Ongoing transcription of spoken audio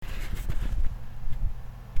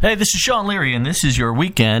Hey, this is Sean Leary, and this is your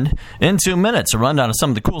Weekend in 2 Minutes, a rundown of some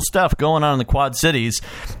of the cool stuff going on in the Quad Cities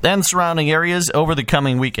and surrounding areas over the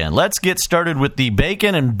coming weekend. Let's get started with the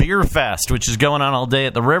Bacon and Beer Fest, which is going on all day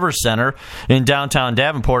at the River Center in downtown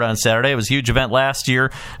Davenport on Saturday. It was a huge event last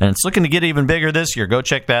year, and it's looking to get even bigger this year. Go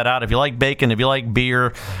check that out. If you like bacon, if you like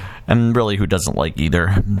beer, and really, who doesn't like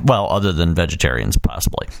either? Well, other than vegetarians,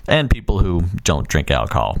 possibly, and people who don't drink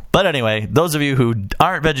alcohol. But anyway, those of you who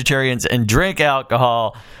aren't vegetarians and drink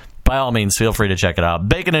alcohol, by all means, feel free to check it out.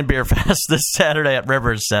 Bacon and Beer Fest this Saturday at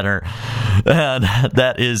Rivers Center. And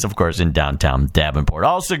that is, of course, in downtown Davenport.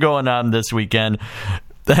 Also going on this weekend.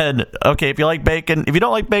 Then, okay, if you like bacon, if you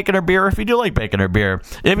don't like bacon or beer, if you do like bacon or beer,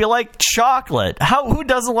 if you like chocolate, who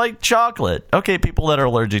doesn't like chocolate? Okay, people that are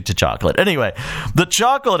allergic to chocolate. Anyway, the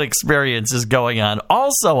chocolate experience is going on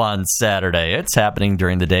also on Saturday. It's happening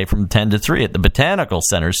during the day from 10 to 3 at the Botanical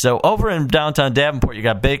Center. So over in downtown Davenport, you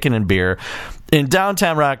got bacon and beer. In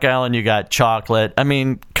downtown Rock Island, you got chocolate. I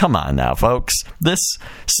mean, come on now, folks. This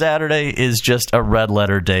Saturday is just a red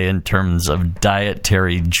letter day in terms of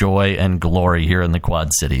dietary joy and glory here in the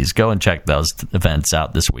Quad Cities. Go and check those events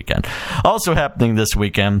out this weekend. Also happening this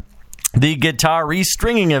weekend, the guitar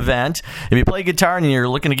restringing event. If you play guitar and you're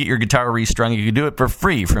looking to get your guitar restrung, you can do it for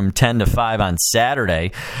free from 10 to 5 on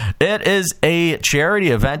Saturday. It is a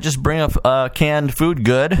charity event. Just bring a canned food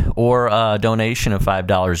good or a donation of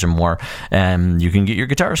 $5 or more, and you can get your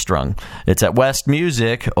guitar strung. It's at West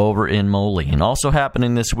Music over in Moline. Also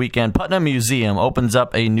happening this weekend, Putnam Museum opens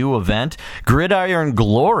up a new event. Gridiron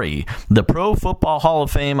Glory, the Pro Football Hall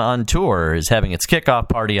of Fame on tour, is having its kickoff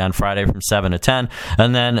party on Friday from 7 to 10,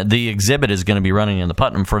 and then the exhibit is going to be running in the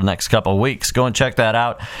Putnam for the next couple of weeks. Go and check that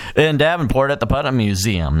out in Davenport at the Putnam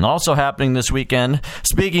Museum. Also happening this weekend,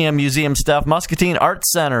 speaking of museum stuff, Muscatine Art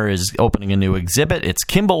Center is opening a new exhibit. It's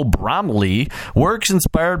Kimball Bromley, works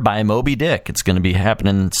inspired by Moby Dick. It's going to be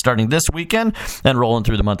happening starting this weekend and rolling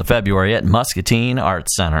through the month of February at Muscatine Art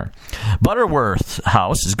Center. Butterworth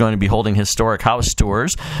House is going to be holding historic house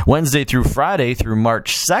tours Wednesday through Friday through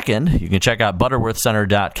March 2nd. You can check out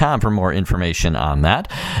butterworthcenter.com for more information on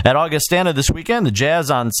that. At Augustana this weekend, the Jazz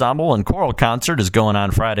Ensemble and Choral Concert is going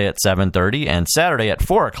on Friday at 7:30 and Saturday at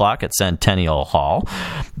 4 o'clock at Centennial Hall.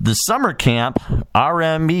 The Summer Camp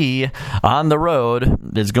RME on the Road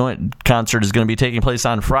concert is going to be taking place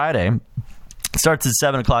on Friday. It starts at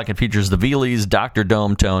 7 o'clock. It features the Veelies, Dr.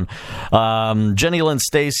 Dome Tone, Jenny Lynn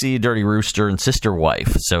Stacy, Dirty Rooster, and Sister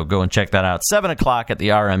Wife. So go and check that out. 7 o'clock at the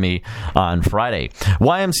RME on Friday.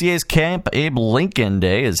 YMCA's Camp Abe Lincoln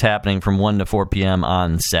Day is happening from 1 to 4 p.m.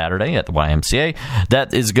 on Saturday at the YMCA.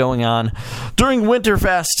 That is going on during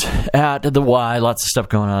Winterfest at the Y. Lots of stuff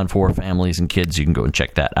going on for families and kids. You can go and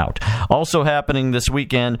check that out. Also happening this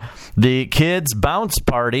weekend, the Kids Bounce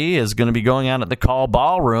Party is going to be going on at the Call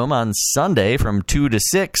Ballroom on Sunday from 2 to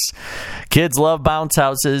 6. Kids love bounce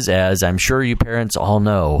houses, as I'm sure you parents all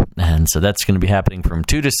know. And so that's going to be happening from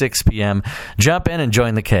 2 to 6 p.m. Jump in and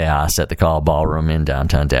join the chaos at the Call Ballroom in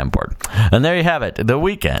downtown Davenport. And there you have it, the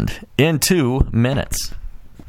Weekend in 2 Minutes.